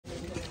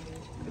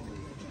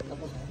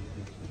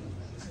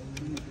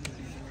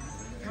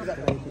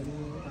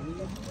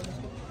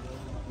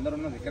అందరూ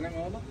ఉన్నారు ఇక్కడనే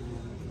మేము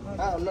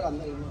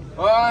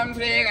ఓం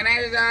శ్రీ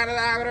గణేశ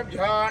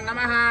శారదాగురుభ్యో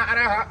నమః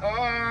హరః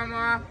ఓం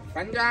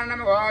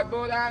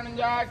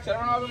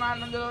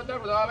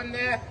పంచాన్నమోద్భూతాక్షరణోభిమానందోత్తరపదో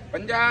వందే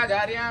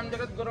పంచాచార్యాం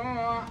జగద్గురు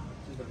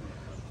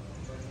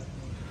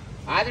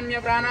ఆజమ్య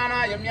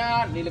ప్రాణానాయమ్య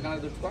నీళ్ళు కనక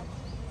దుట్టుకో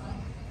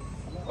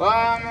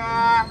ఓం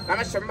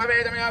నమః శంభవే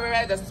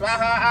దమయోభవే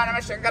స్వాహ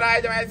నమః శంకరాయ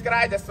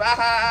మహేశ్వరాయ స్వాహ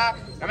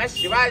నమః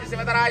శివాయ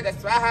శివతరాయ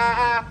స్వాహ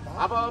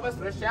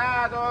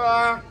అపోపస్పృశ్యాదో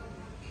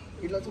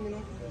ఇట్లా వచ్చింది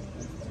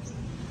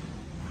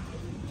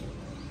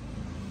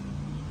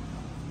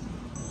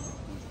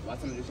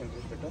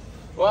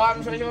ఓం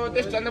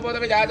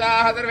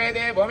శివోతిష్టందభూతవిజాతాః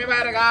సర్వేదే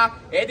భూమిపారగా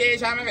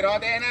ఏతేషామి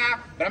విరోధేన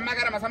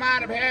బ్రహ్మకర్మ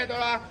సమారభేతో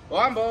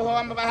ఓం భూః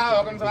ఓం భువః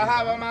ఓం స్వః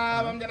ఓం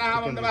ఓం జనః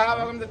ఓం తవః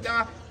ఓం సత్యం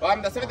ఓం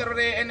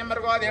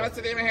దశవితరురేణ్యంబర్గో దేవస్య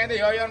ధీమహి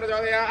ధియో యో న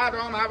ప్రచోదయాత్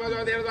ఓం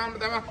మహాభోజోదేవతాం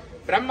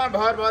బ్రహ్మ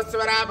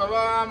భోర్భోస్వరా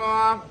భవోమ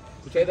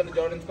చేతులు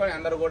జోడించుకొని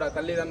అందరూ కూడా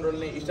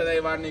తల్లిదండ్రుల్ని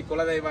ఇష్టదైవాన్ని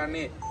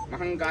కులదైవాన్ని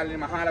మహంకాళిని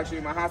మహాలక్ష్మి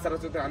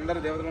మహాసరస్వతి అందరు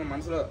దేవతలను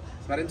మనసులో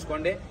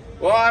స్మరించుకోండి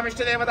ఓం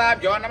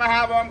ఇష్టదేవతాభ్యో నమః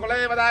ఓం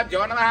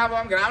కులదేవతాభ్యో నమః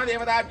ఓం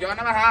గ్రామదేవతాభ్యో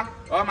నమః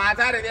ఓం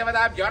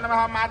ఆచార్యదేవతాభ్యో నమః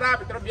ఓం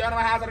మాతాపితృభ్యో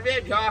నమః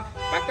సర్వేభ్యో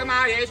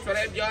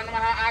భక్తమాయేశ్వరేభ్యో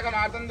నమః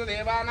ఆగమాతంతు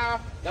దేవానాం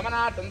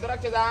గమనార్థంతు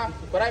రక్షితా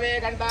కురవే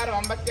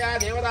ఘంటారం భక్త్యా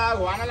దేవతా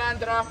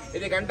హువానలాంతరో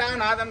ఇది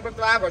ఘంటానాదం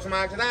కృత్వా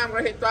కుసుమాక్షతాం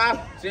గృహీత్వా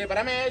శ్రీ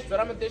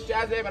పరమేశ్వరముద్దిశ్య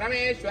శ్రీ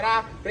పరమేశ్వర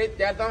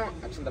ప్రీత్యర్థం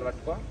అక్షంతలు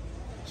పట్టుకో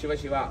శివ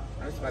శివ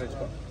అని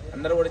స్మరించుకో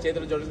అందరూ కూడా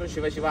చేతులు జోడించుకుని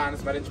శివ శివ అని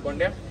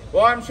స్మరించుకోండి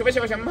ఓం శివ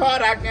శివ శంభో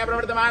రాజ్ఞ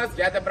ప్రవర్తమాన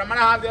శ్వేత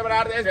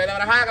బ్రహ్మణాదేవరార్థే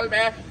శ్వేతవరహ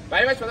కల్పే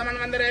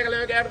వైవస్వతమన్వంతరే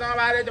కల్పే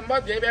జంబో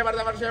ద్వీపే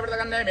వర్ధవర్షే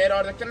వృతకండే మేరో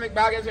దక్షిణ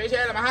దిగ్భాగే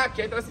శ్రీశైల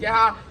మహాక్షేత్రస్య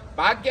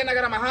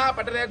భాగ్యనగర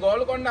మహాపటలే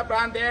గోల్కొండ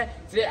ప్రాంతే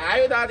శ్రీ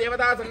ఆయుధ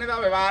దేవతా సన్నిధ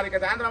వ్యవహారిక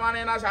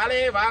చాంద్రమానేన శాలే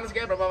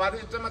వార్షికే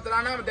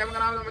ప్రభావాదిష్టమత్రాణం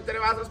మధ్యమగనామ సంవత్సరే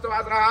వాసరస్తు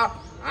వాసరః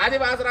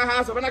ఆదివాసరః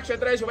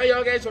శుభనక్షత్రే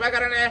శుభయోగే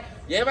శుభకరణే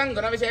ఏవం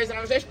గుణవిశేషణ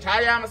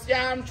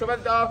విశిష్టాయామస్యాం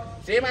శుభదో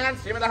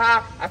శ్రీమాన్ శ్రీమదః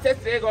అస్య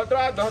శ్రీ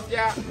గోత్రోద్భవస్య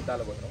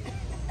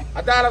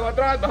అద్దాల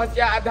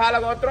గోత్రోద్భవస్య అద్దాల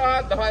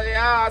గోత్రోద్భవస్య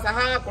సహ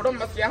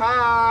కుటుంబస్య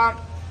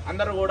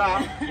అందరూ కూడా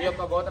ఈ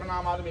యొక్క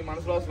గోత్రనామాలు మీ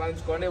మనసులో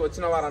స్మరించుకోండి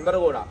వచ్చిన వారందరూ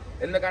కూడా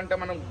ఎందుకంటే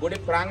మనం గుడి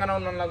ప్రాంగణం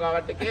ఉన్నాం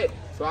కాబట్టి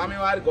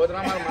స్వామివారి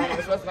గోత్రనామాలు మన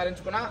మనసులో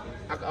స్మరించుకున్న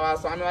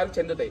స్వామివారికి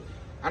చెందుతాయి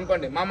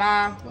అనుకోండి మమ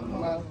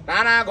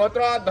నానా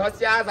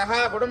గోత్రోద్భవస్య సహ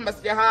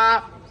కుటుంబస్య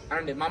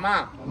అనండి మమ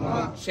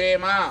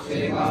క్షేమ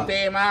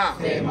స్థేమ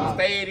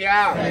స్థైర్య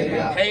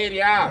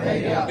ధైర్య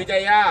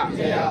విజయ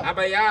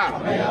అభయ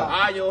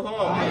ఆయు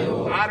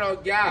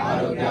ఆరోగ్య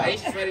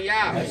ఐశ్వర్య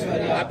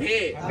అభి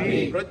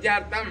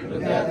వృద్ధ్యార్థం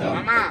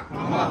మమ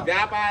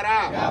వ్యాపార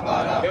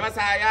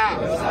వ్యవసాయ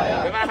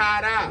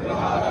వ్యవహార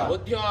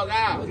ఉద్యోగ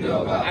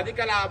అధిక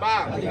లాభ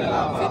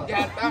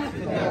సిద్ధ్యార్థం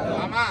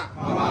మమ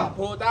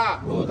భూత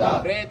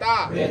ప్రేత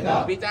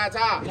పిశాచ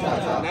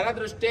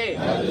నరదృష్టి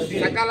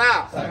సకల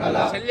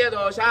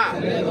శల్యదోష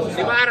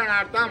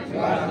నివారణార్థం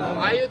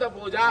ఆయుధ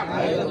పూజ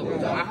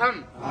అహం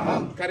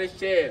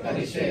కరిష్యే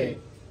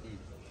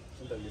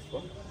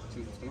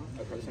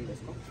కలశం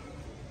తీసుకో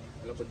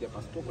ఇలా కొద్దిగా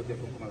పసుపు కొద్దిగా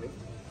కుంకుమది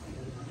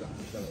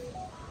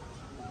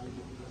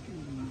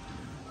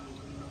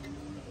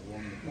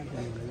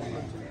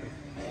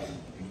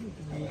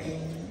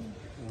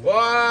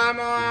ఓం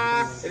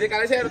ఇది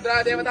కలశే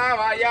రుద్రాదేవతా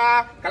వాయ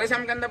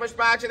కలశం గంధ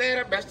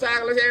పుష్పాక్షతేరభ్యశ్చ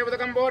కలశే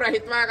ఉదకం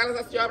పూరహిత్వా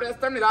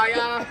కలశస్యోపరిస్థం నిదాయ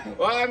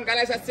ఓం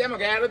కలశస్య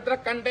ముఖే రుద్ర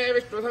కంఠే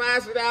విష్ణు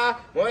సమాశ్రిత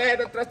మూలే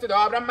తత్ర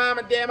స్థితో బ్రహ్మ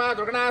మధ్యే మా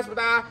దుర్గణా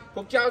స్మృత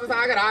కుక్షౌత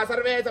సాగరా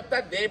సర్వే సప్త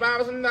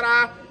దీపావసుందరా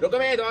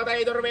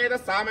ఋగ్వేదోదైదుర్వేద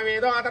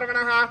సామవేదో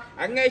అథర్వణః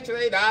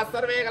అంగైశ్చైదా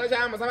సర్వే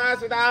కలశాం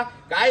సమాశ్రిత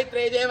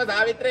గాయత్రీ దేవ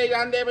సావిత్రీ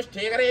జాందే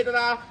పుష్ఠీకరే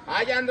తదా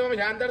ఆయాంతం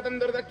శాంతర్తం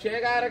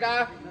దుర్దక్షేకారక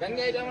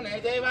గంగే జమునే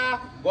చైవ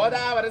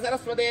గోదావరి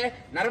సరస్వతి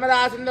నర్మదా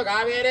సింధు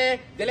కావేరే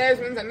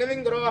జలేస్మిన్ సన్నిధిం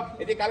కురు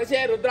ఇది కలశే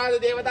రుద్రాది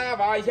దేవతా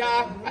వాహ్య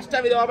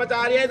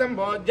అష్టవిధోపచార్యే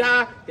సంభోజ్య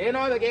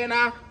తేనోదకేన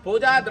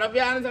పూజా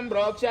ద్రవ్యాన్ని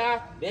సంప్రోక్ష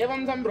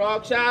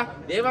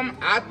దేవం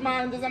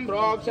ఆత్మానంద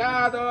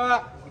సంప్రోక్షాత్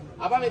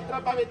అపవిత్ర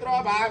పవిత్రో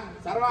భాగ్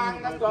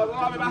సర్వాంగో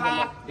వివహ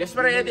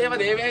యశ్వరే దేవ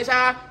దేవేశ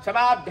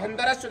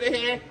శవాభ్యంతర శృతి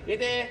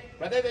ఇది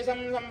ప్రతిదిశం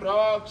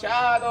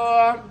సంప్రోక్షాత్.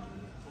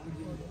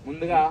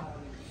 ముందుగా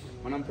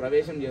మనం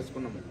ప్రవేశం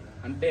చేసుకున్నాము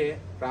అంటే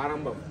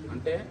ప్రారంభం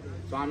అంటే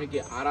స్వామికి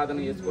ఆరాధన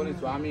చేసుకొని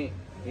స్వామి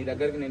నీ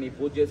దగ్గరికి నేను ఈ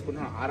పూజ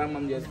చేసుకుంటున్నాను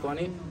ఆరంభం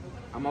చేసుకొని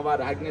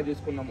అమ్మవారి ఆజ్ఞ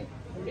తీసుకున్నాము.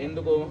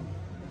 ఎందుకు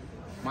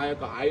మా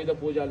యొక్క ఆయుధ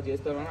పూజలు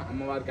చేస్తామని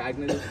అమ్మవారికి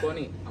ఆజ్ఞ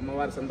తీసుకొని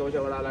అమ్మవారి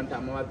సంతోషపడాలంటే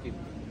అమ్మవారికి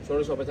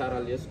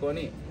షోడశోపచారాలు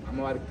చేసుకొని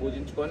అమ్మవారికి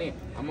పూజించుకొని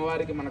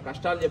అమ్మవారికి మన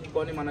కష్టాలు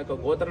చెప్పుకొని మన యొక్క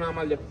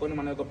గోత్రనామాలు చెప్పుకొని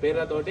మన యొక్క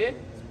పేర్లతోటి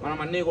మనం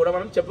అన్నీ కూడా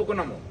మనం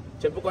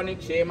చెప్పుకొని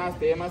క్షేమ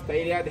స్థేమ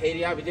స్థైర్య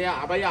ధైర్య విజయ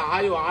అభయ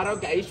ఆయు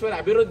ఆరోగ్య ఐశ్వర్య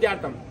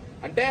అభివృద్ధ్యార్థం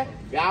అంటే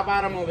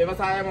వ్యాపారము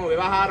వ్యవసాయము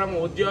వ్యవహారము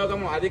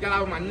ఉద్యోగము అధిక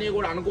లాభం అన్నీ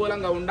కూడా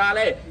అనుకూలంగా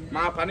ఉండాలి.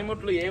 మా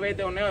పనిముట్లు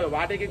ఏవైతే ఉన్నాయో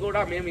వాటికి కూడా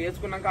మేము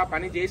వేసుకున్నాక ఆ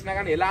పని చేసినా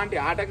కానీ ఎలాంటి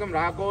ఆటంకం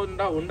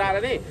రాకుండా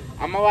ఉండాలని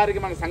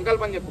అమ్మవారికి మనం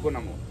సంకల్పం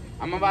చెప్పుకున్నాము.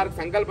 అమ్మవారికి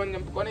సంకల్పం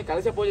చెప్పుకొని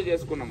కలశ పూజ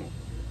చేసుకున్నాము.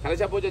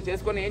 కలశ పూజ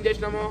చేసుకొని ఏం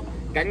చేసినాము?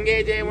 గంగే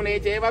జయమునే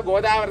చేవ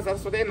గోదావరి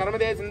సరస్వతి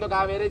నర్మదే సింధు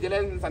కావేరి జల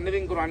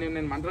సన్నిధింకురు అని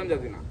నేను మంత్రం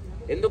చదివిన.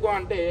 ఎందుకు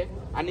అంటే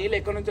ఆ నీళ్ళు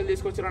ఎక్కడి నుంచి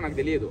తీసుకొచ్చారో నాకు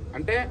తెలియదు.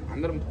 అంటే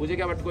అందరూ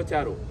పూజగా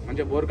పట్టుకొచ్చారు,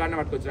 మంచిగా బోర్కాడిని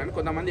పట్టుకొచ్చారు అని,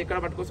 కొంతమంది ఎక్కడ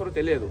పట్టుకొస్తారో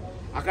తెలియదు.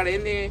 అక్కడ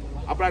ఏంది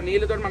అప్పుడు ఆ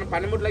నీళ్ళతో మనం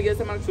పనిముట్లకి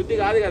చేస్తే మనకు శుద్ధి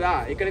కాదు కదా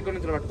ఎక్కడెక్కడి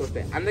నుంచి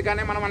పట్టుకొస్తే.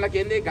 అందుకనే మనం వాళ్ళకి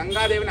ఏంది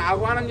గంగాదేవిని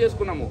ఆహ్వానం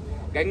చేసుకున్నాము.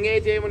 గంగే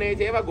చేమునే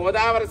చేవ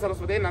గోదావరి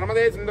సరస్వతి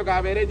నర్మదే సింధు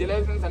కావేరి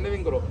జలేసిన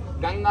సన్నిధింకురు.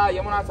 గంగా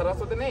యమున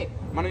సరస్వతిని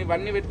మనం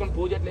ఇవన్నీ పెట్టుకొని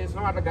పూజ ఎట్లా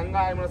చేస్తున్నాం అట్లా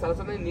గంగా యమున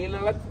సరస్వతిని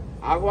నీళ్ళలో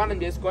ఆహ్వానం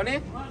చేసుకొని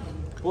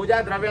పూజా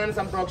ద్రవ్యాన్ని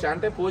సంప్రోక్ష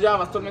అంటే పూజా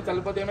వస్తువుల మీద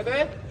చల్లిపోతే ఏమైతే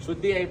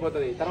శుద్ధి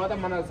అయిపోతుంది. తర్వాత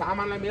మన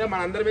సామాన్ల మీద మన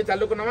అందరి మీద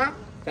చల్లుకున్నామా,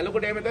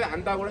 చల్లుకుంటే ఏమైతుంది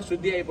అంతా కూడా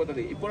శుద్ధి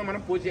అయిపోతుంది. ఇప్పుడు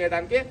మనం పూజ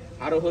చేయడానికి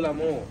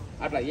అర్హులము.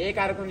 అట్లా ఏ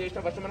కార్యక్రమం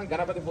చేసినా ఫస్ట్ మనం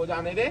గణపతి పూజ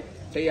అనేది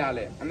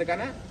చేయాలి.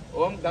 అందుకనే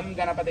ఓం గం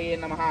గణపతయే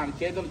నమః అని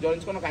చేతులు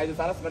జోడించుకొని ఒక 5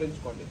 సార్లు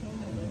స్మరించుకోండి.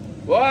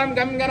 ఓం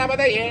గం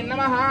గణపతయే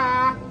నమః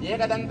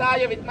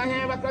ఏకదంతాయ విద్మహే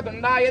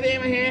వక్రతుండాయ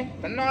ధీమహి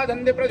తన్నో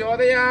దంతి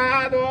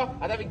ప్రచోదయాత్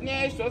అథ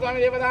విఘ్నేశ్వర స్వామి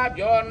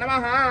దేవతాభ్యో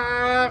నమః.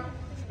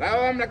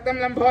 ఓం రక్తం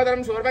లంబోదరం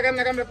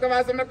శూర్పకర్ణకం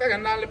రక్తవాసం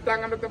రక్తగంధాం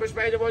లిప్తాంగం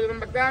రక్తపుష్పైజభోజనం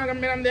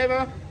భక్తాంగమ్యం దేవ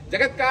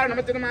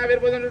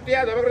జగత్కారణమచ్యుతమావిర్భూతం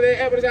దవకృతే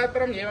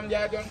పురుషాత్పరం ఏవం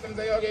జాత్యోంతం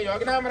సయోగి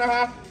యోగినామరః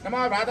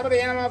నమో భ్రాతపదే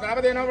నమో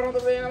గణపతే నమో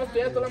ప్రణపతే నమో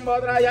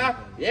శ్రేయస్తులంబోదరాయ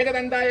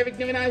ఏకదంతాయ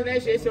విఘ్న వినాశినే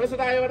శ్రీ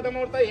శివసుతాయ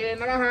వర్ధమూర్తయే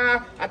నమః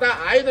అత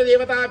ఆయుధ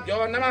దేవతాభ్యో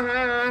నమః.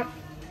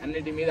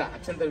 అన్నిటి మీద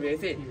అక్షంతలు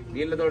వేసి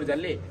నీళ్లతో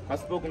జల్లి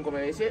పసుపు కుంకుమ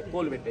వేసి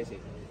పూలు పెట్టేసి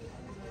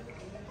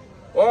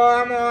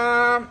ఓం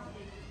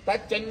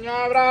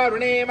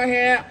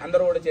తచ్చన్యావృణేమహే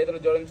అందరూ కూడా చేతులు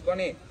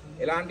జోడించుకొని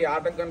ఎలాంటి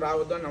ఆటంకం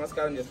రావద్దు అని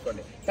నమస్కారం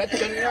చేసుకోండి.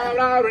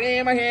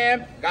 తచ్చన్యావృణేమహే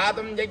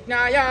గాతం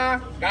యజ్ఞాయ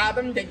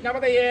గాతం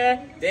యజ్ఞపతయే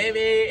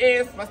దేవే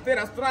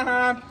స్వస్తిరస్త్రః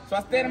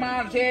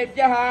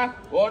స్వస్తిర్మానుషేభ్యః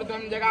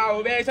ఊర్ధ్వం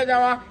జగాఉవేషజ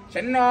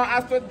షన్నో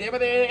అస్తు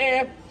దేవతే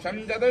శం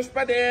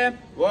చతుష్పదే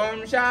ఓం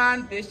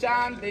శాంతి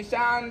శాంతి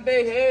శాంతి.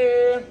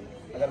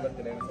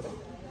 అగరబత్తి లేని సరే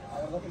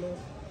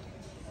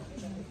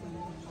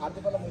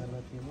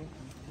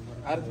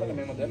ఆరతిపల్ల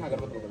మేము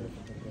అగరబత్తి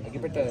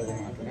అగ్గిపెట్టేది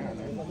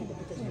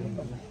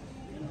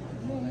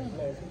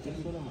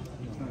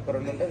ఒక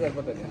 2 ఉంటే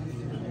సరిపోతుంది.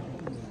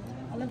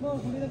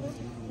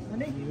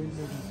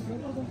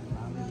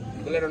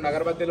 ఇందులో 2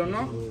 అగరబత్తీలు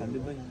ఉన్నాం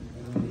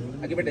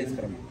అగ్గిపెట్ట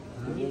తీసుకురమ్మ.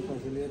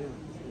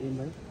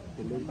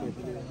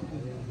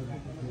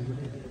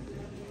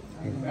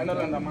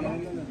 ఎండలో మనం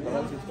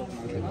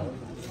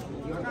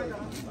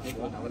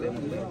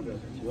అగరబత్తి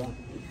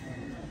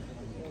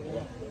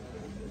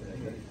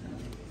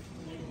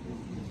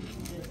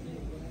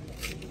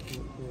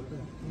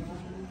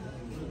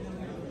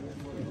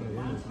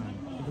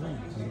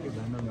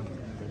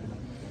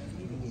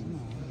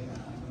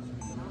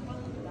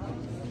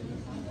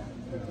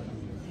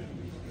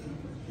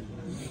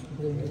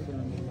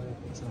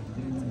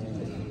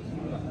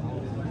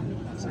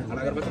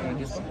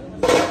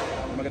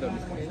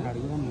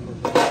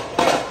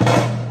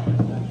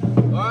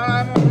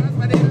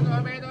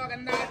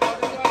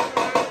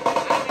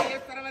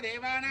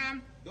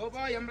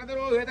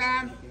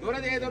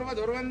दूरदे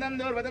दुर्वदुर्वन्दं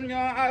दुर्वदं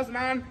यो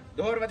अस्मान्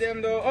दुर्वदं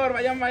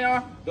दुर्वयं वयो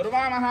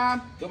दुर्वामः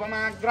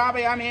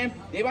धूपमाग्रापयामि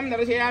दीपं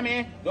दर्शयामि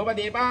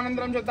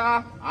धूपदीपानन्तरं शुद्धा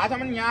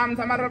आचमन्यां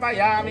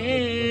समर्पयामि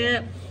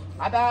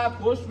अत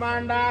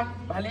कूष्माण्ड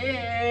फले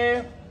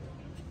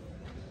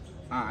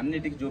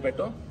అన్నిటికి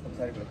చూపెట్టు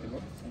ఒకసారి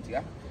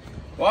మంచిగా.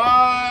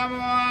 ఓం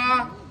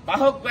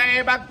बहुक्वै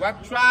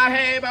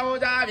भक्वक्ष्वाहे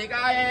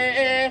बहुजाविकाये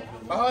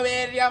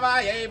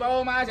बहुवीर्यवायै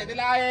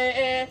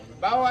बहुमाशतिलाये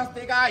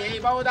बहुहस्तिकायै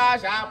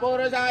बहुदाशा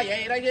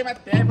पुरुषायै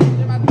रगिमत्ये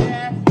पुष्टिमत्ये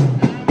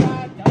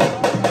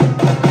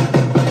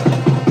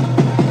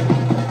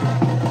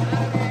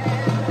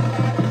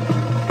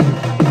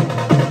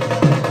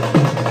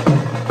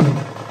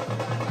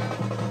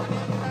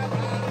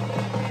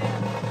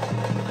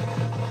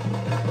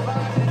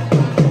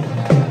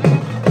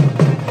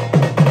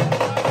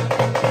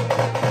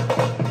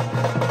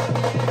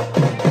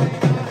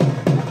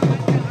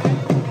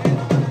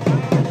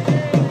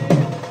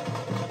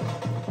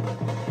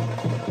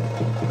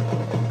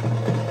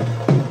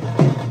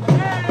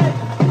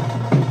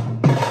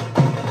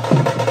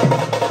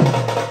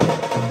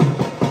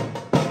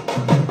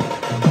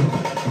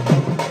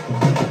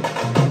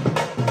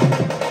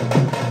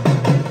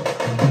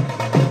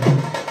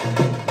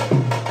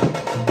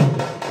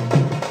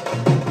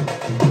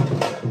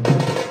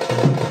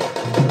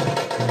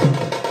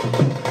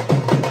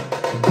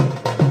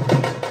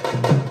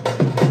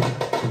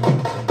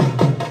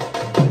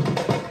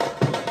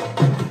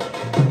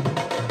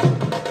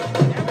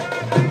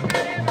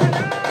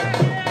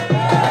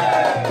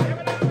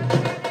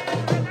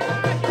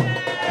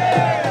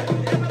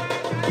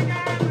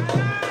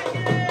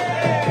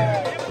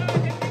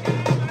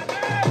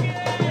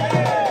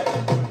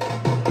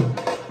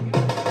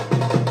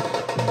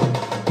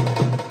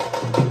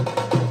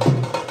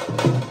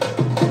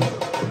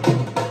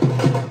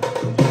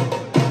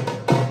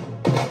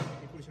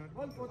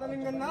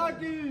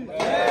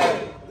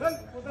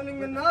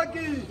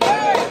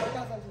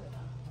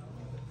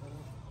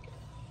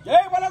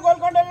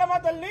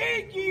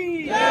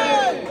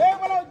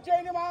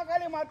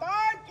काली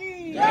माता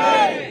की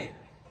जय।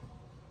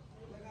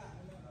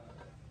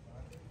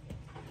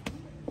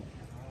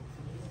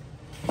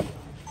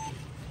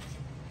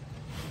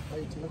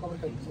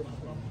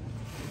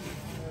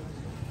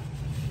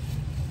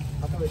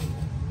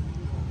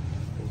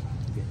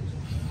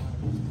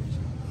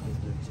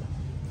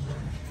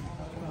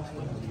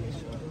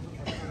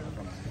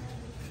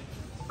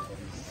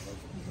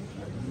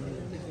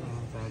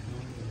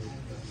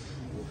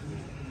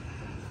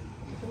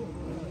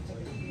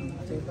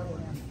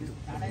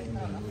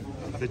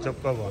 అది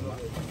చెప్పుకోవాలా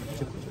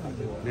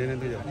నేను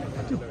ఎందుకు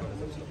చెప్తాను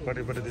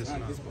పడి పడి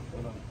తీసుకున్నా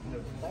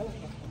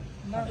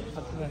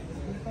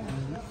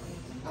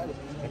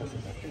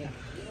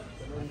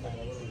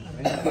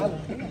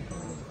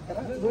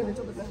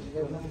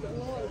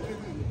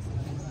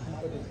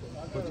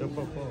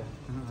చెప్పు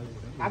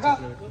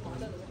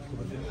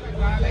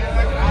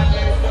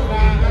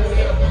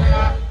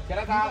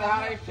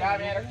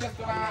चिरसाधारयिष्यामि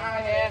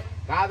रक्षस्वनाहे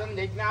गादं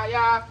जिज्ञाय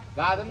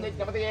गादं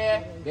जिज्ञपतये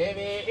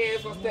देवी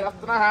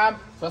स्वस्तिरस्तनः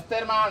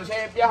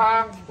स्वस्तिर्मानुषेभ्यः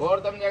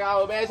ऊर्ध्वं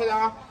जगावुपेशद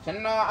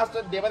शन्नो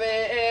अस्तुद्यपदे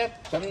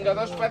शं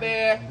चतुष्पदे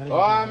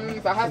ॐ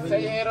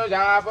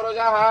सहस्रयेरुजा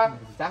पुरुषः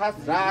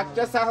सहस्राक्ष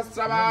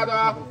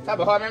सहस्रपादो स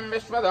भूमिं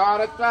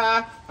विश्वदोरुत्वा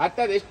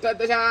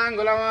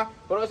अत्यधिष्ठदशाङ्गुलम्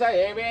पुरुष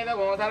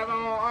एवेदमो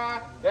सर्वम्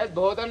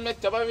यद्भूतं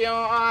यच्चपव्यो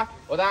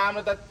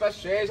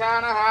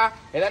उदामृतत्वशेषानः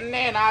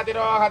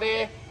यदन्नेनातिरोहति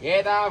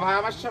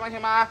एताभावश्च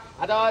महिमा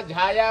अतो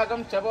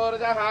ध्यायाकं च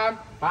पूर्जः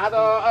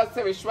पादो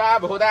अस्य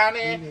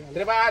विश्वाभूतानि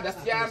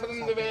त्रिपादस्यामृतं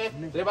दिवे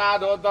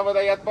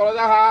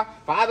त्रिपादोद्भवदयत्पुरुषः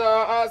पादो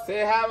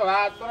अस्येह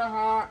भवात्पुरः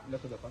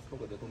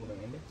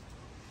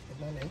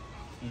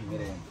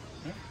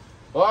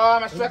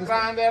ओम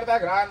अश्वक्रांते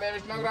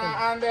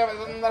विष्णुक्रांते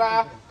वसुंधरा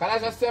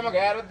कलशस्य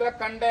मुखे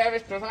रुद्रकण्ठे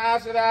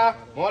विष्णुसनाश्रिता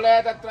मूले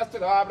तत्र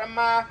स्थितो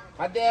ब्रह्मा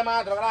मध्ये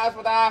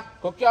मातृकलास्पदा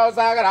कुक्यौ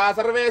सागरा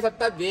सर्वे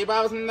सप्तद्वीपा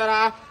वसुंधरा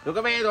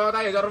ऋग्वेदोत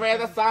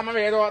यजुर्वेदः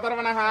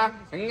सामवेदोऽथर्वणः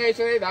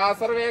लिङ्गैश्वरीदा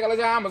सर्वे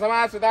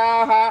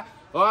कलशामुसमाश्रिताः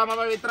ओम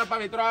पवित्र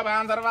पवित्रो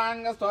भां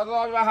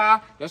सर्वाङ्गस्तोतो विवः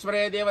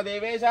यश्वरे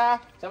देवदेवेश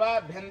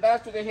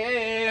शवाभ्यन्तरस्तुतिः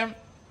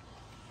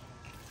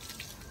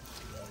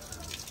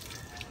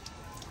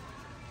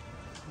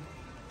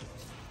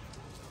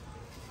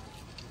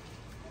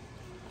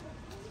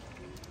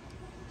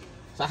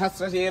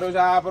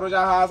सहस्रशीरुषा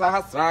पुरुषः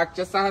सहस्राक्ष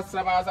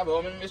सहस्रपास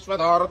भूमिं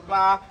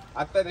विश्वदोरुत्वा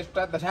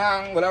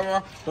अत्यतिष्ठदशाङ्गुलम्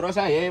पुरुष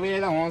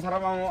एवेदमो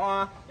सर्वम्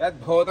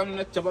यद्भूतं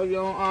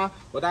यच्चपव्यो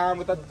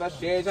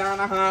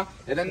उदामृतत्वशेषानः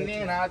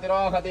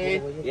यदन्नेनातिरोहति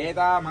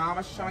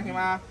एतामामश्च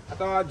महिमा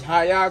अतो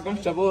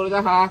ध्यायाकुंश्च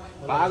पूर्जः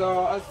पादो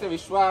अस्य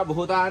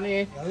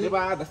विश्वाभूतानि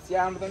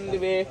त्रिपादस्यामृतं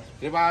दिवे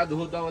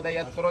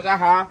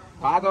त्रिपादूतोदयत्पुरुषः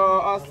पादो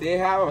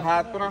अस्येह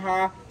भवात् पुनः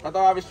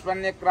ततो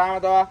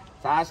विश्वन्यक्रामतो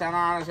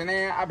शासनाशने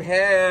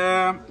अभे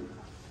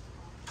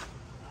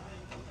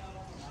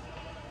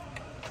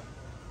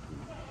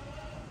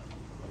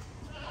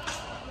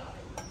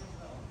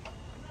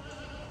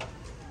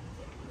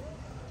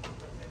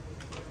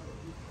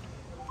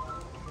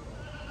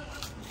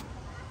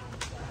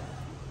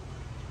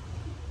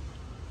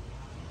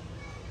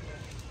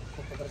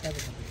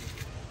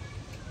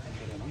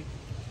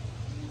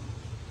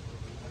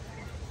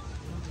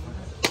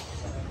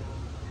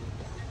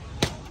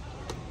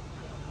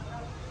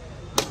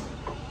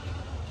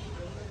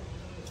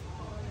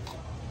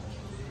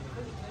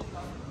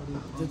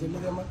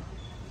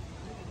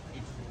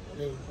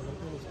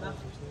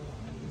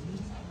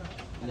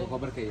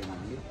కొబ్బరికాయ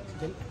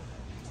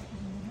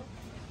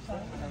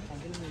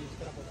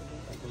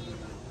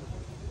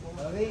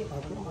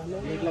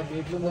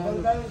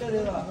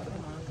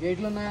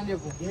గేట్లు ఉన్నాయని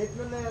చెప్పు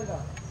గేట్లు ఉన్నాయంట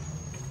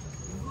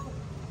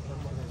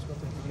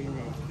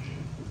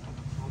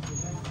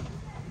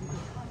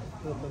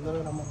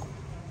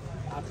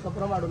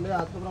ఆత్మపురం వాడు ఉండేది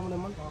ఆత్మపురం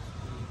ఏమన్నా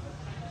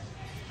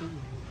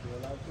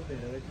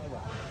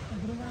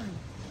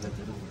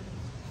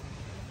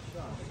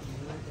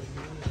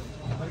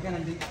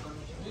ఓకేనండి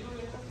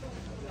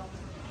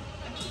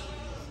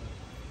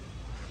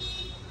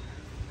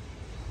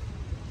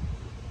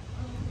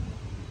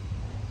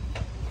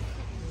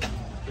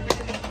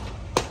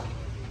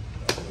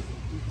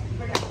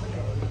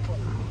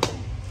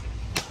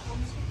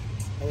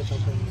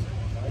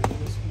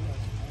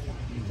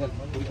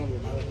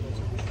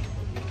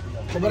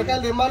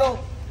కొబ్బరికాయలు తెమ్మాను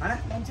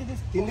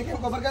కిందికి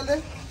కొబ్బరికాయలు దే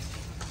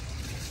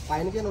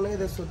పైనకి ఉన్నాయి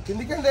తెస్తు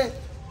కిందికండి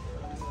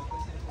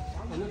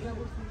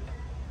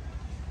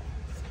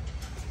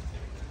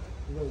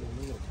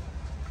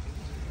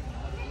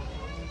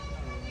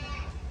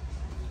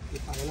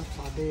పైన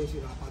పాత వేసి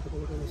పాత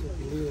కొబ్బరికాయలు వేసి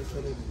కింది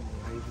వేస్తుంది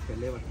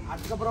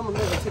అటుకపురం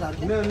ఉండే వచ్చి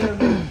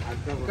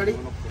ఇక్కడి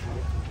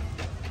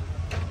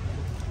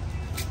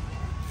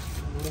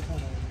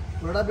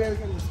బురడా బి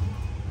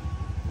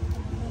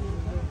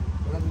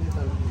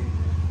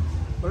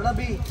బురడా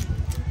బి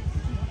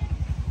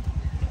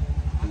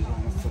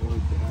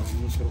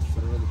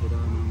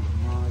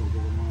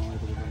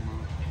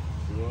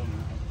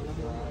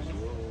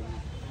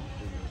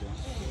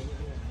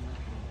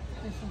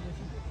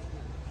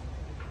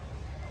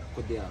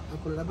కొద్దిగా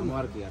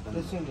అమ్మవారికి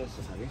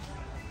సరే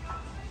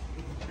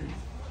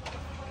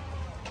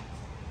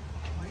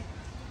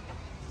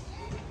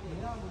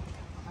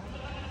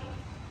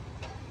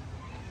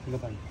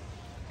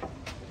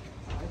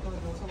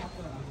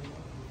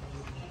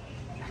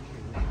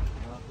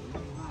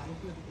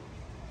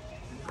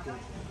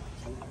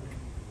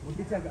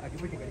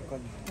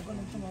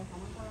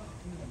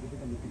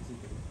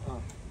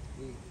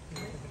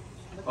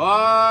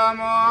ओम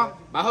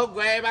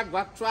बहुग्वै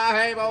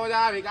भगवत्स्वाहै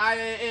बहुजा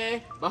विकायै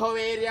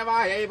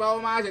बहुवीर्यवायै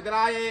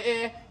बहुमाशितरायै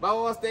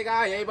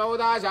बहुस्तिकायै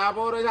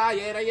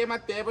बहुदाशापूरुषायै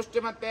रयिमत्ते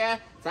पुष्टिमत्ते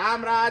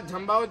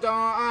साम्राज्यं बहुजो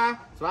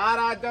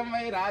स्वराज्यं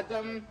वै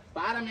राज्यं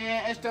पारमे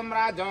इष्टं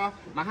राज्यं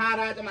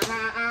महाराज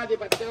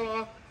महाधिपत्यो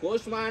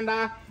कूष्माण्ड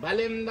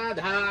बलिं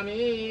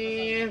दधामि।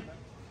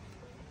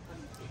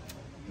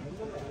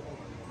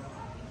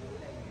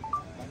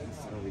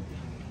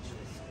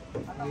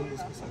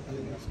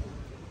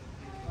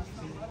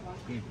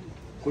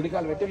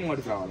 కుడికాలు పెట్టి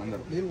మూడికి రావాలి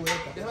అందరూ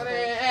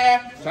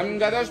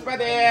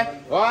సంగదుష్పదే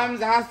ఓం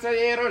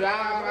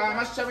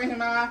సహస్రయేరుమశ్చ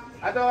మహిమ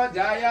అతో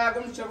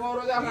జాయాగుం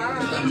శూరుజః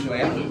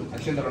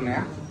అక్షంతలు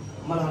ఉన్నాయా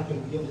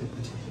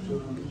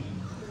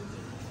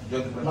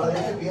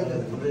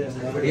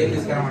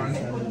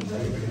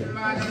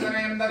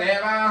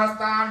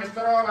దేవాహస్తాం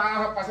విష్ణురో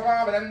బాహు పశవో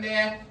వదందే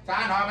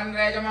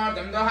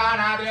సానోమన్రేజమూర్తిం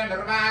దుహానాదే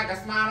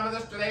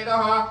నిర్వాకస్మానవదుష్టుదైదో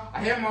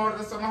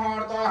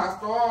అహిమూర్తిస్వముహూర్తో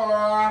హస్తో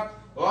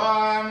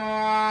ఓం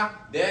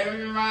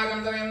దేవీం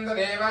వాగంతరేంద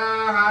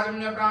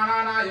దేవాహాజమ్య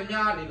ప్రాణానాయమ్య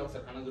నీకు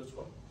ఒకసారి కన్ను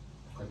చూసుకో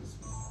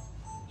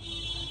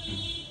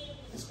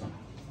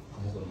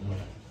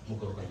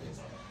ముగ్గురు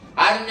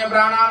आजम्य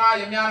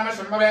प्राणानायम्य नमः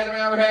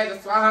शंभवेदमय भवेद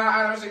स्वाहा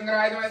नमः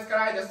सिंहराय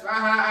नमस्काराय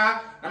स्वाहा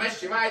नमः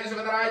शिवाय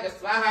सुभद्राय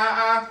स्वाहा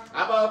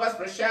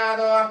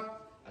अपोपस्पृश्यादो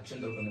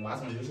अक्षंतल కొన్ని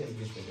వాసన చూసి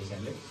ఎగ్జిస్ట్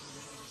పెట్టేయండి।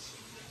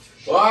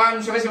 ఓం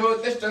శివ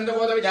శివోత్తిష్టంతు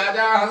బోధ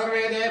విజాజాః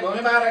సర్వేదే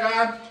భూమిభారక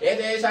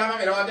ఏతేషామ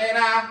విరోధేన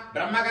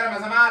బ్రహ్మకర్మ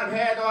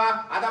సమార్భేతో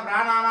అత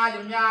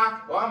ప్రాణానాయమ్య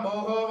ఓం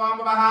భూః ఓం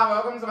భవః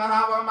ఓం స్వః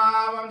ఓం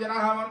ఓం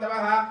జనః ఓం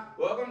తవః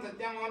ఓం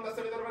సత్యం ఓం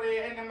తస్య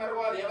విదుర్వరేణ్యం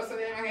భర్గో దేవస్య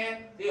ధీమహి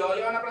ధియో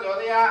యో న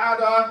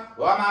ప్రచోదయాత్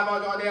ఓం ఆపో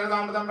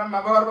జ్యోతిరసమృతం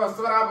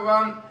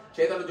బ్రహ్మభోర్భస్వరాభవం।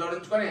 చేతులు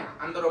జోడించుకొని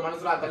అందరూ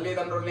మనసులో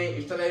తల్లిదండ్రుల్ని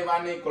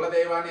ఇష్టదైవాన్ని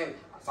కులదైవాన్ని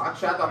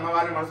సాక్షాత్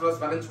అమ్మవారిని మనసులో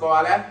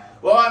స్మరించుకోవాలి।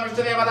 ఓం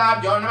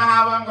ఇష్టదేవతాభ్యో నమః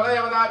ఓం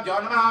కులదేవతాభ్యో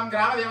నమః ఓం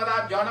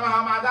గ్రామదేవతాభ్యో నమః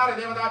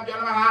మాతాదేవతాభ్యో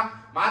నమః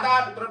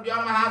మాతాపితృభ్యో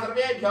నమః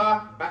సర్వేభ్యో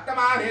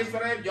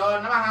భక్తమాహేశ్వరేభ్యో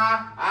నమః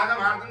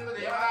ఆగమార్తంద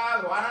దేవతా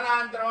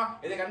వాననాంతరం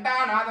ఇది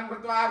ఘంటానాదం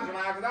కృత్వా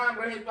క్షమాక్షదాం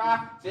గృహీత్వా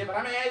శ్రీ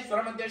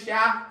పరమేశ్వరముద్దేశ్య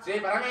శ్రీ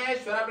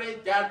పరమేశ్వర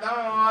ప్రీత్యర్థం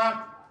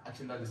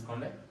అక్షంతలు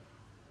తీసుకోండి।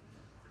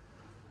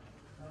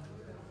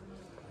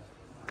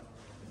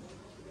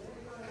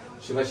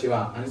 శివ శివ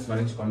అని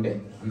స్మరించుకోండి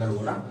అందరూ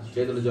కూడా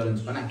చేతులు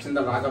జోడించుకొని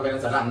అక్షంతలు రాకపోయినా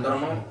సరే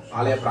అందరము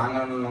ఆలయ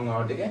ప్రాంగణంలో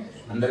కాబట్టి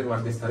అందరికి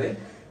వర్తిస్తుంది।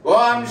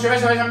 ఓం శివ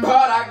శివ శంభో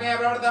రాజ్ఞే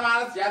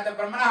ప్రవర్తమానస్యాత్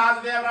బ్రహ్మణః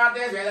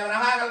దేవరాతే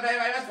వేదవనః కల్పే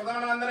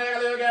వైవస్వతమనందరే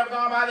కలియుగే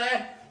ప్రథమపాదే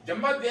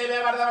జంబోద్వీపే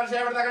వర్ధవర్షే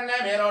వర్ధకన్యే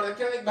మేరో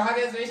దక్షిణ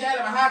దిగ్భాగే శ్రీశైల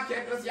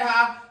మహాక్షేత్రస్య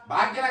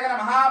భాగ్యనగర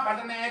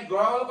మహాపట్టణే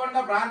గోల్కొండ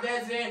ప్రాంతే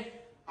శ్రీ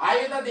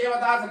आयुध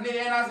देवता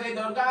सन्निधेन श्री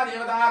दुर्गा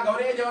देवता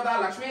गौरी देवता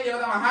लक्ष्मी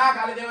देवता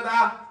महाकाली देवता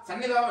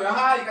सन्निधो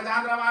व्यवहारिक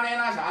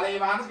चांद्रमानेन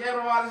शालैवांस्के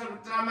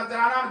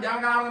प्रवासमत्राणां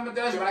ध्याननामं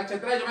शिव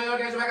नक्षत्रे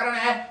शुभयोगे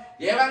शुभकरणे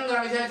एवं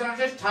विशेषण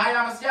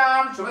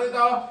विशिष्टायामस्यां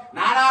शुभदितो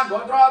नाना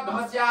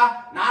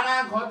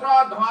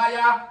गोत्रोद्भवाय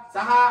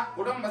सह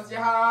कुटुंबस्य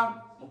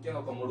मुख्यंగా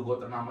ఒక మూడు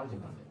గోత్ర నామాలు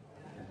చెప్పండి।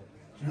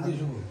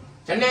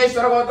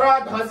 చండేశ్వర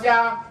గోత్రోద్భవస్య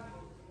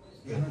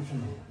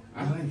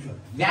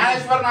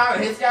జ్ఞానేశ్వర నామ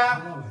రహస్య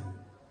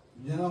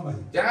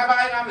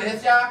जनाबाई नाम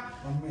रहस्य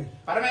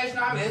परमेश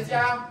नाम रहस्य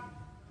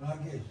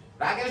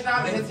राकेश नाम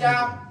रहस्य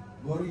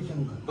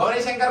गौरी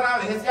शंकर नाम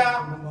रहस्य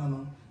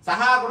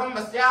सहा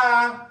कुटुंबस्य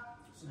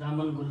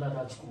रामन गुल्ला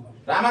राजकुमार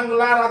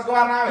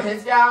नाम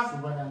रहस्य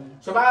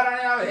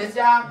शुभाराणी नाम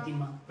रहस्य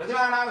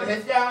प्रतिमा नाम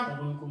रहस्य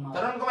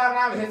तरुण कुमार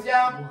नाम रहस्य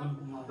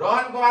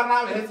रोहन कुमार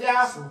नाम रहस्य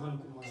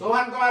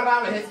सोहन कुमार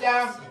नाम रहस्य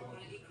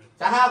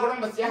सहा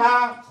कुटुंबस्य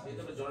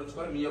చేతులు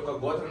జోడించుకొని మీ యొక్క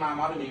గోత్ర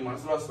నామాలు మీ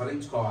మనసులో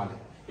స్మరించుకోవాలి।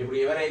 ఇప్పుడు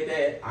ఎవరైతే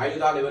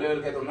ఆయుధాలు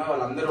ఎవరెవరికైతే ఉన్నాయో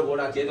వాళ్ళందరూ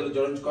కూడా చేతులు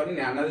జోడించుకొని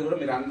నేను అన్నది కూడా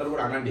మీరు అందరూ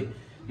కూడా అనండి।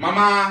 మమ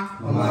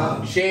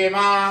క్షేమ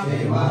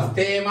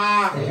స్థేమ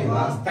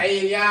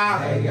స్థైర్య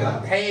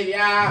ధైర్య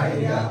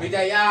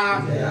విజయ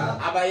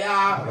అభయ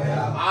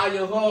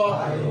ఆయు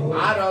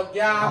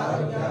ఆరోగ్య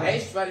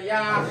ఐశ్వర్య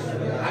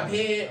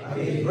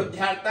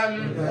అభివృద్ధ్యర్థం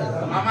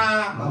మమ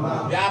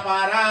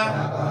వ్యాపార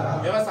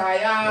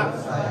వ్యవసాయ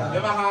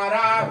వ్యవహార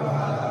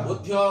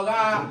ఉద్యోగ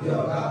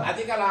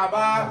అధిక లాభ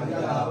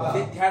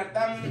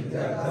సిద్ధ్యర్థం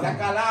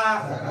సకల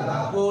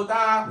భూత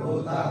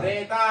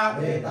ప్రేత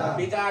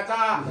పిశాచ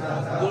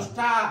దుష్ట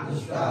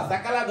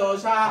సకల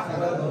దోష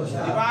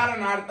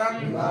నివారణార్థం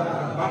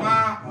మమ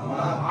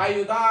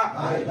ఆయుధ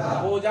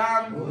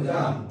పూజాం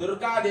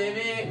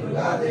దుర్గాదేవి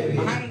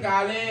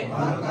మహంకాళే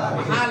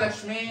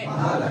మహాలక్ష్మి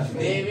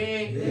దేవి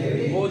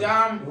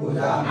పూజాం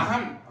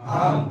అహం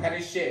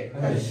కరిష్యే।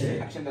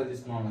 అక్షంతలు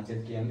తీసుకున్నాం నా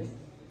చేతికి అండి।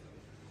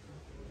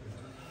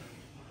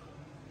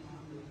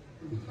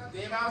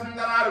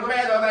 देवासुन्दरा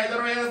ऋग्वेदोदर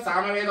यजुर्वेद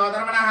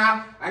सामवेदोधर्मणः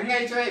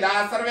अन्यैश्वैदाः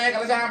सर्वे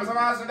कलशाम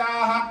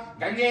समाश्रिताः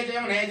गङ्गे च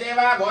यमुने चैव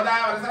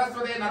गोदावरी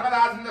सरस्वती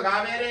नर्मदा सिन्धु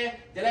कावेरी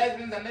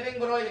जलेऽस्मिन् सन्निधिं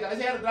कुरु इति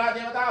कलशे रुद्रा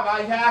देवता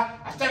बाह्य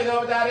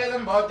अष्टविधोपचारे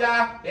सम्भोज्य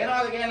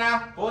तेनोदकेन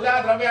पूजा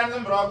द्रव्याणि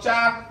सम्प्रोक्ष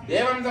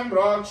देवं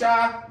सम्प्रोक्ष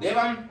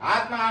देवम्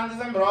आत्मानं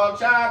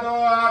सम्प्रोक्षातो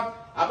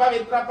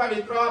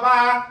अपवित्रो वा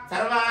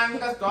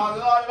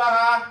सर्वाङ्गिकस्तोदोऽवः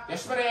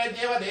यश्वरे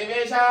देव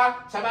देवेश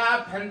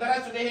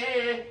शवाभ्यन्तरश्रुतिः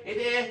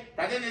इति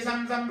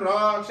प्रतिदिशं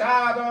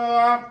सम्प्रोक्षातो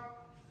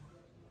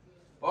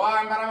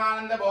ओम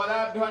परमानंद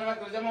बोधाभ्यो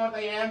नमः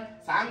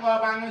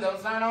सांगोपांग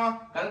दंस्नानो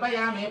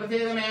कल्पयामि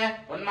प्रसीद मे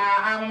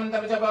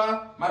उन्माहामन्तर्जप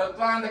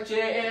मरुत्वान्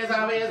दक्षे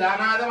सावे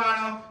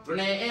दानादमानो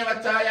ऋणे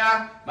वच्चाय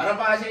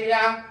मरपाशेय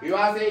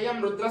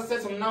विवासेयं रुद्रस्य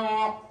सुम्नो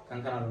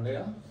कंकणाలు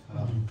ఉండేగా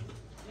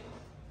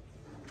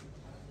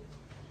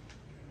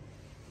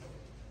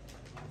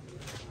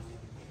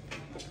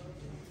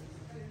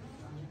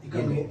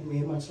ఇక్కడ మీ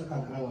మనసులో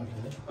కంకణాలు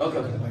వాడండి. ఓకే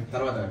ఓకే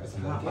తర్వాత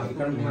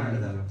ఇక్కడ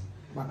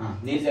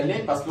నీ చెల్లి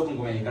పసుపు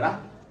కుంకుమ ఇక్కడ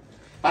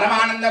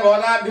పరమానంద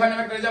గోదాభ్యో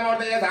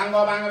నిమగ్నజమూర్తయ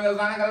సాంగోపాంగ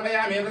విదసాన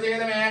కల్పయామి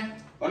ప్రచేదమే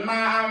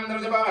ఉన్మాహం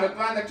దృజప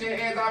మరుత్వాన్ దక్షే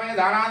ఏతామే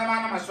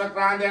దానాదమానం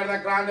అశ్వక్రాంతి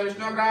అర్ధక్రాంతి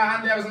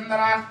విష్ణుక్రాంతి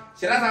వసుందర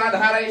శిరసా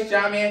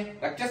ధారయిష్యామి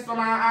రక్షస్వ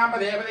మాం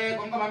పదే పదే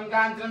కుంకుమం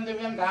కాంతిం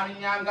దివ్యం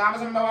కామిన్యాం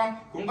కామసంభవం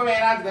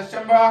కుంకుమేనాతి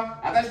దశంభవ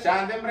అతః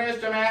శాంతిం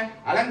ప్రేష్యమే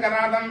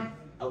అలంకరణార్థం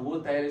ఊ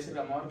తయారు చేసి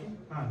అమ్మవారికి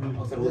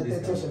ఒకసారి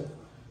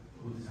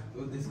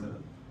ఊ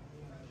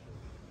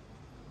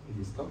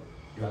తీసుకో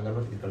ఇవి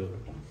అగరబత్తి ఇక్కడ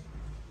పెట్టు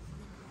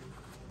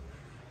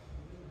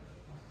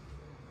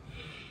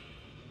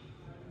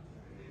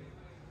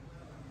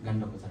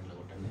గంట ఒకసారిలో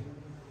కొట్టండి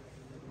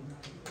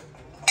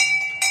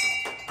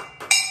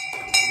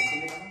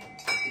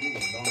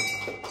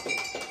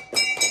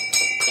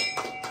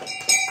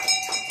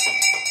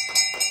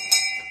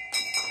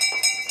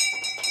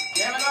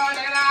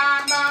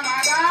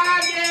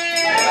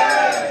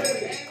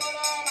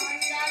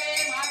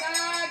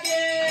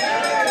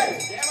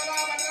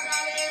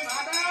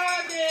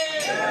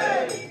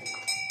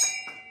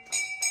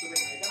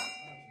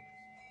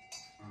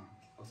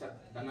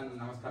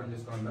నమస్కారం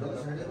చేసుకోండి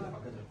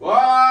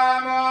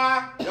ఓం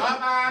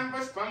యోపాన్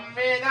పుష్పం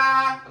వేద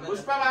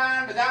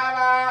పుష్పవాన్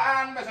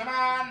ప్రజావాన్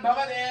వశమాన్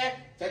భవతే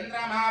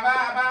చంద్రమా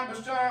వాపాన్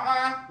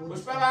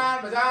పుష్పవాన్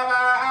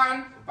ప్రజావాన్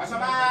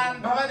వశమాన్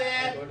భవతే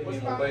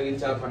పుష్పం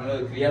ఉపయోగించే పనుల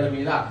క్రియల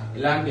మీద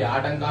ఇలాంటి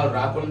ఆటంకాలు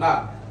రాకుండా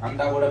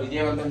అంతా కూడా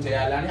విజయవంతం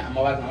చేయాలని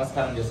అమ్మవారికి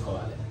నమస్కారం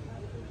చేసుకోవాలి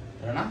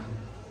సరేనా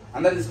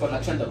అందరు తీసుకోండి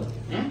నక్షంతలు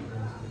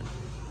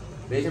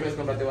వేషం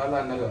వేసుకున్న ప్రతి వాళ్ళు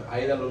అందరూ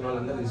ఐదారు ఉన్న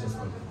వాళ్ళందరూ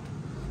తీసేసుకోండి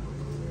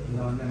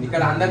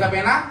ఇక్కడ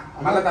అందకపోయినా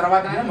మళ్ళీ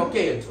తర్వాత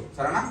మొక్కేయచ్చు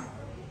సరేనా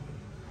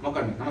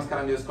మొక్కండి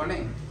నమస్కారం చేసుకొని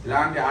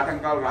ఇలాంటి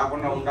ఆటంకాలు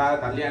రాకుండా ఉండాలి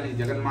తల్లి అని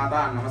జగన్మాత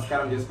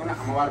నమస్కారం చేసుకొని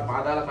అమ్మవారి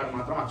పాదాల కాడ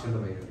మాత్రం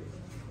అక్షంతలు వేయండి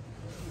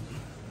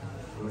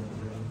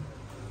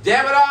జయ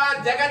బలో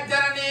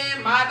జగజ్జనని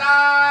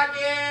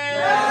మాతాకి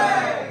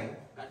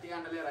గట్టిగా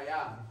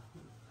అంటలేరయ్యా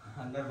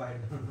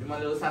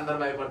మిమ్మల్ని చూసి అందరు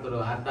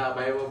భయపడుతున్నారు అంత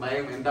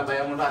భయం ఎంత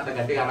భయం ఉందో అంత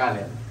గట్టిగా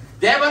అనాలి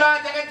జయ బలో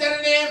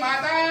జగజ్జనని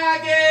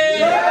మాతాకి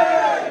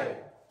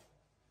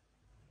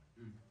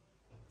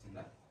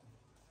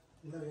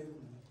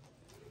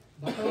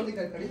బట్టవల్లి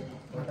కక్కడి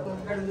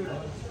బట్టవల్లి చూడ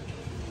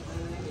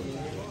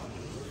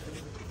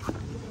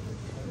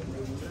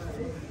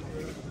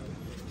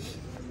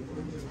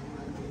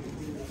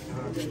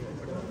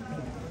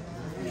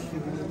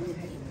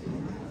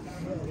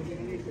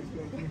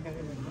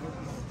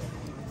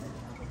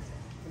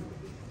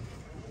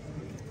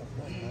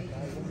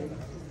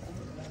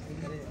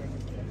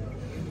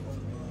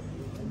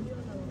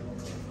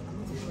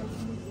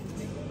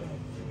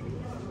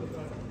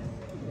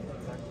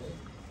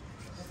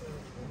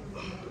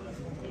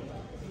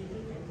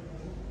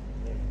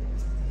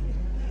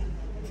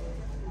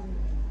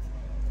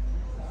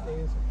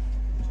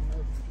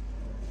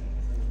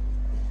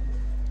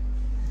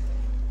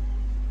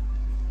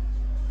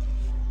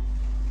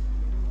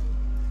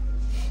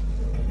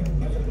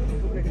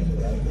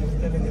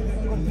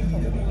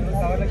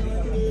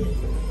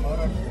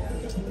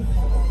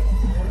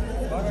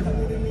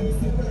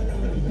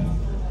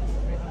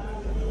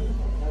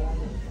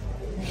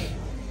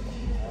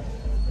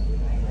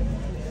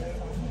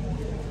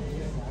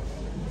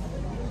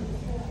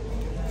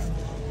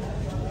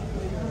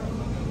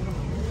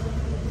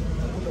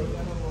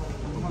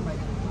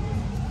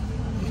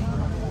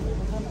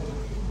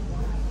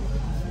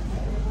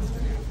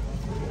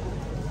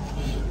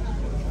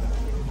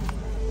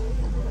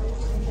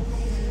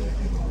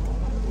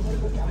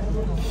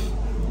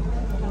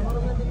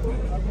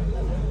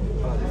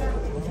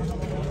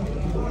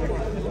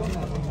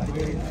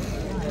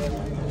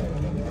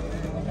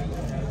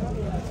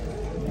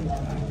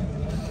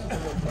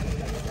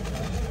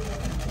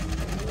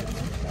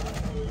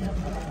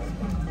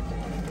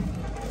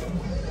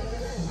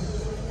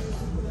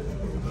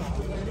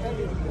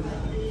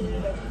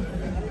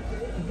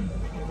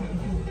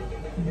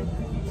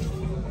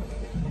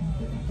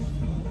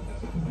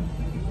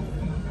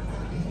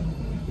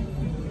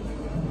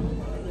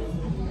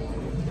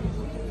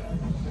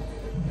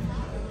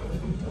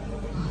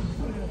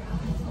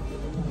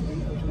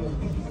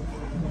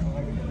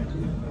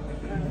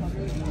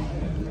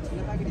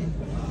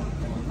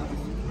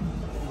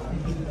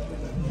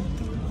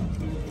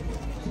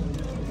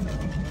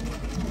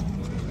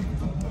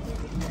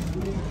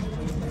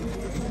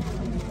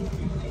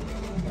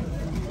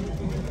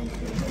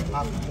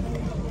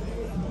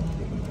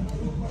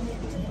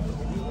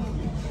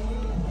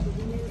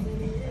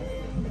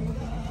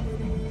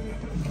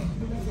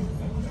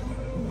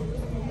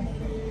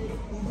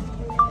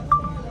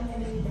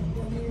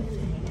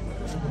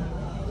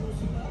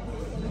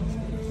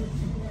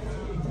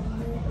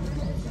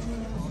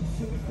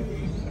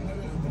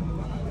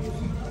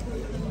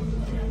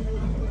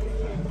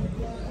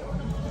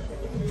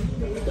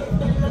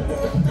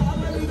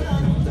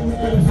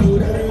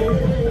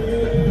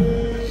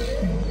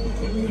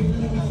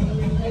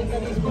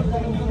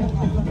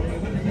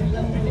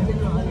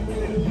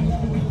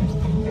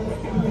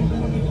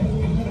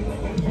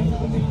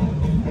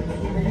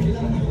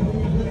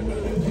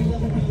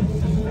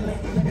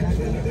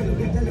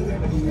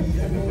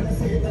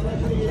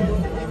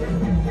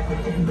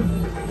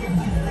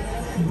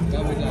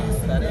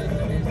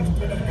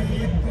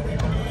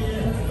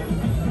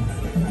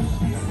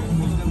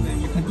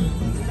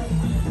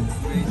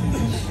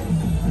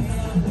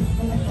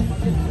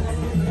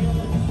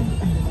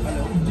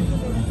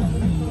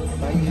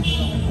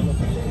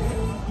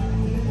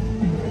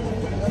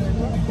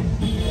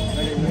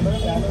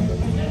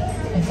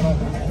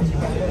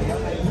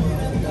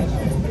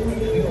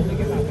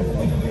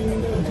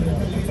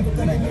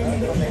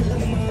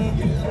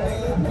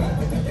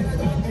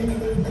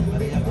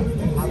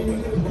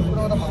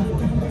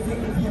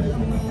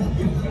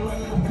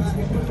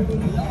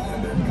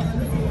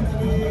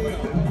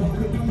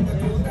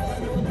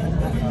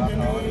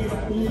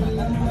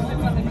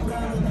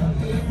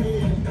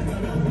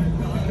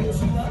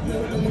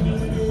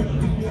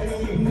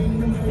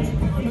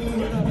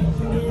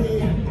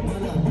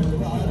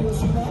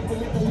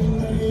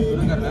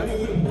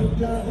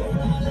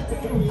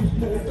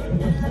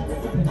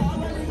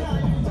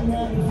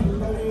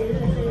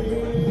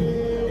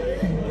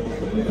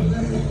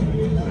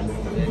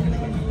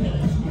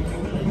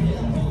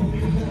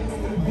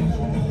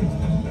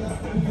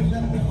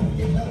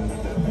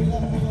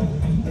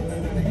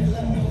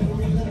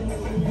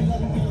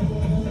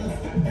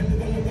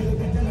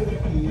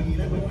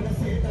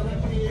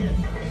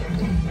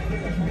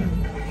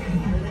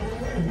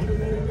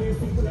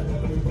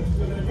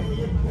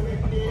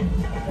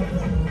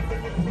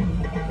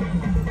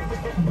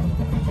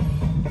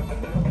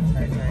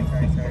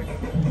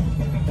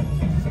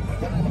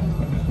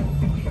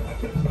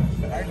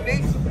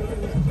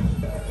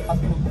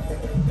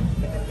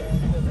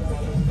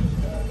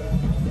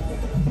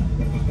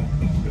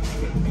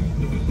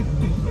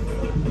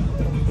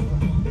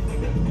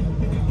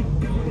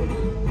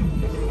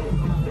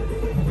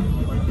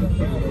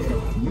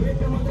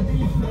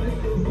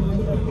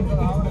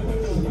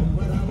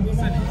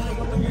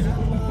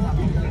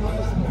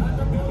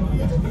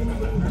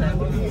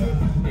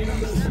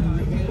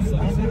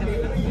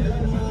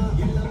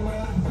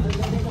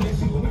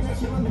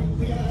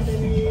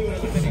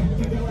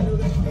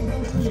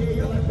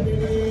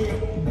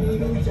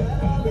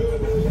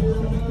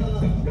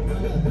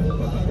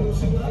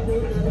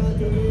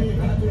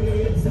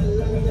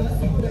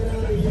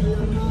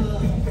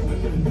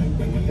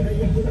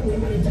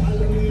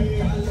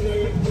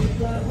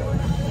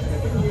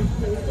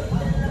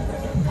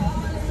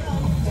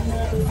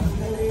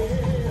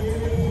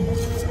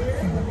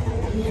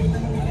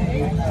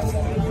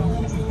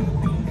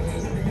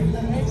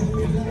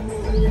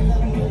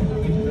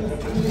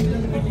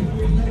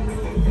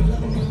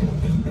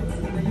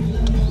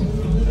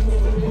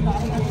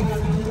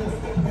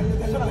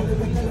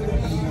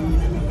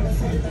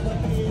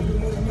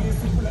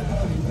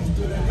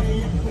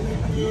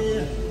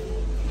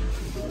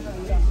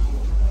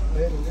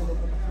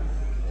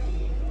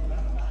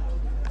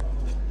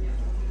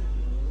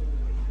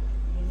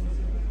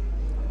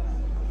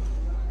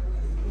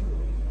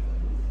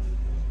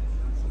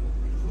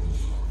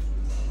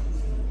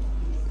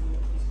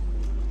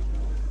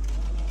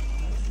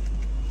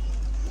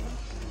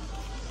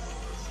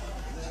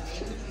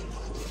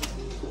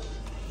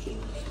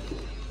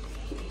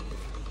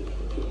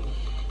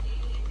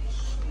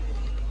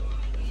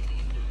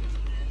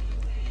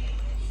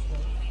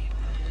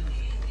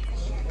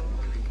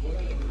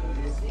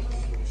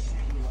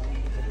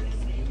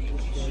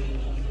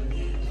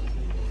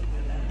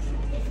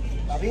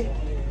अभी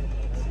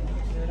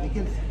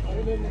निखिल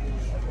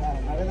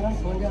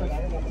फोन जा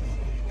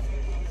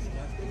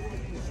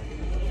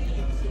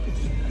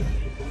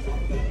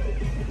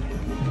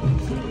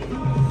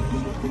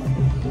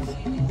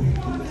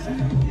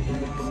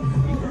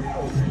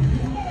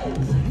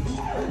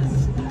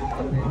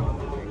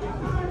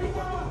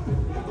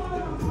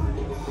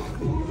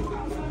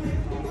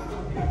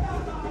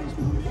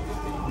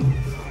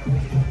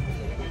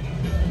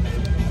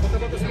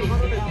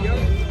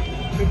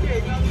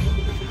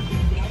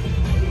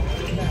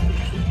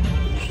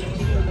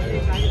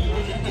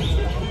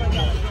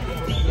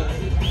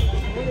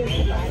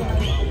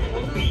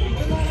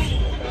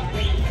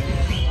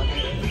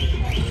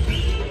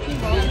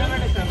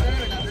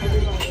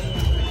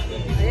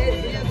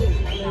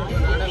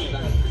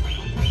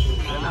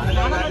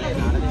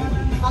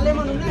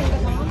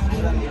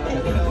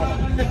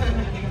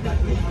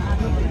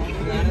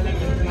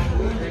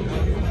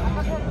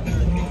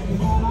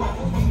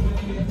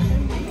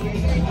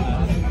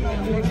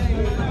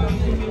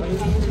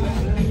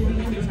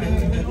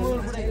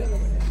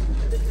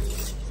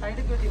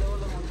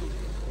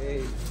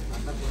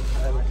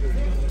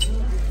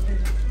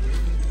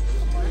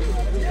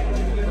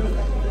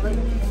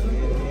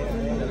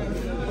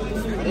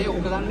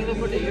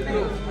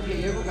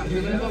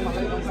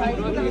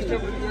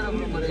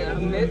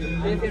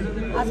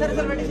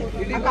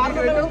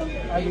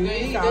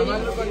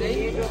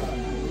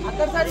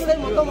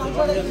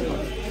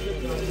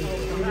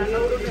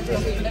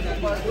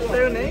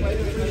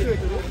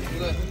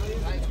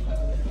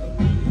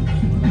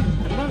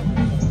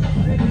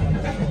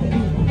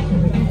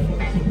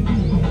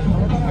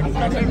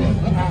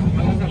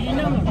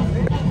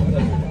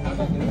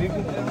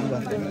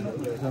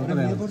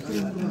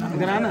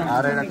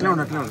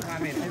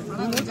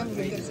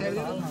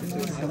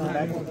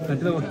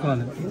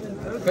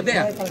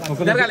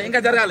జరగాలి ఇంకా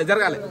జరగాలి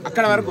జరగాలి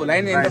అక్కడ వరకు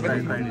లైన్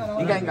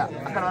ఇంకా ఇంకా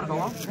అక్కడ వరకు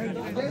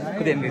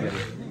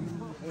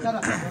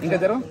ఇంకా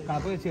జరుగు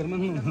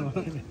చైర్మన్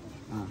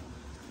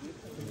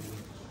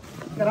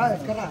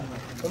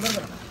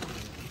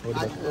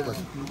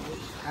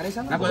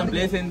నాకు కొంచెం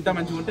ప్లేస్ ఎంత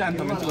మంచిగా ఉంటే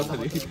అంత మంచిగా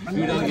వస్తుంది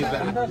వీడియో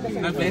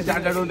నా ప్లేస్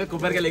దాంట్లో ఉంటే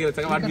కొబ్బరికాయ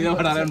ఎగిరొచ్చు వాటి మీద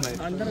పడాలని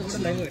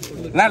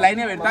నా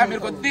లైనే పెడతా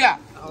మీరు కొద్దిగా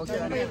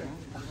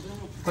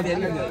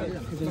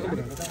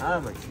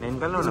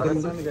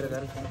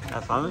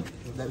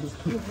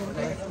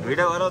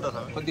వీడియో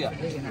కొద్దిగా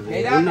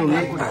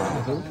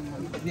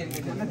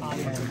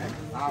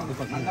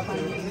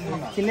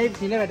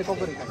చిన్న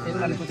పెట్టుకోకూడదు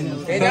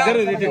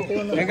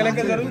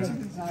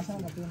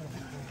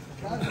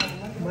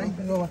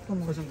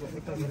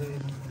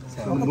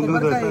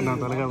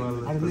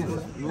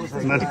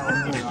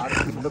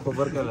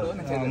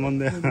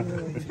ముందే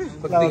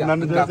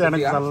నన్ను చూస్తే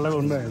వెనక చల్లగా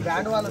ఉన్నాయి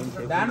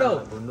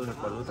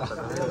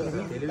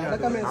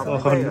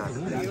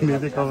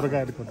మీది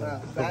కొబ్బరికాయ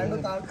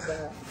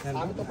ఆడుకుంటాను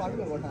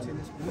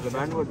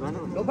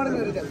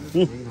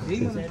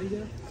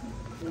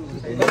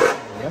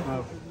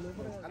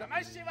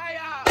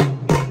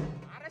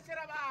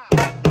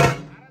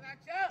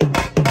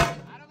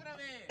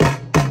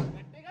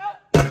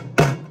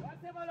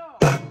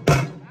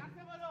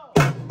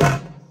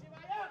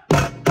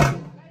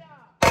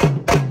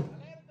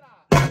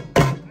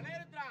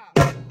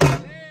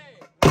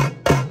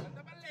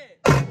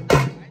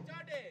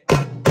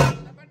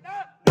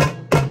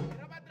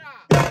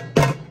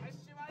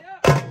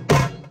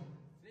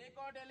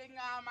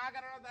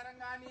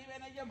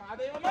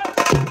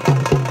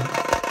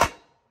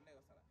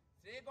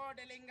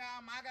శ్రీకోటిలింగ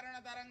మాకరణ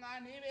తరంగా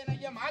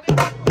నీవేనయ్య మాదేవ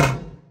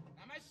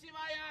నమ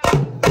శివాయ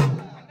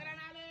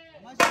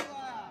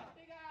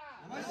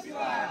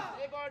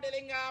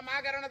శ్రీకోటిలింగ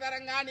మాకరణ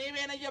తరంగా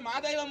నీవేనయ్య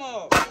మాదైవము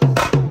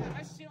నమ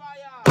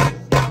శివాయ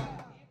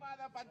నీ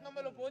పాద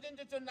పద్మములు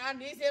పూజించుచున్నా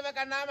నీ సేవ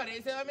కన్నా మరే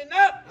సేవ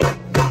మిన్నా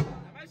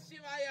నమ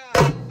శివాయ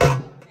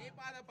నీ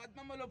పాద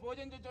పద్మములు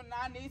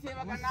పూజించుచున్నా నీ సేవ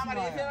కన్నా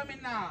మరే సేవ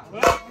మిన్నా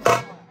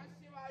నమ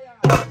శివాయ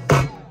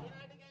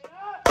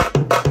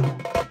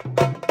ఈనాటికైనా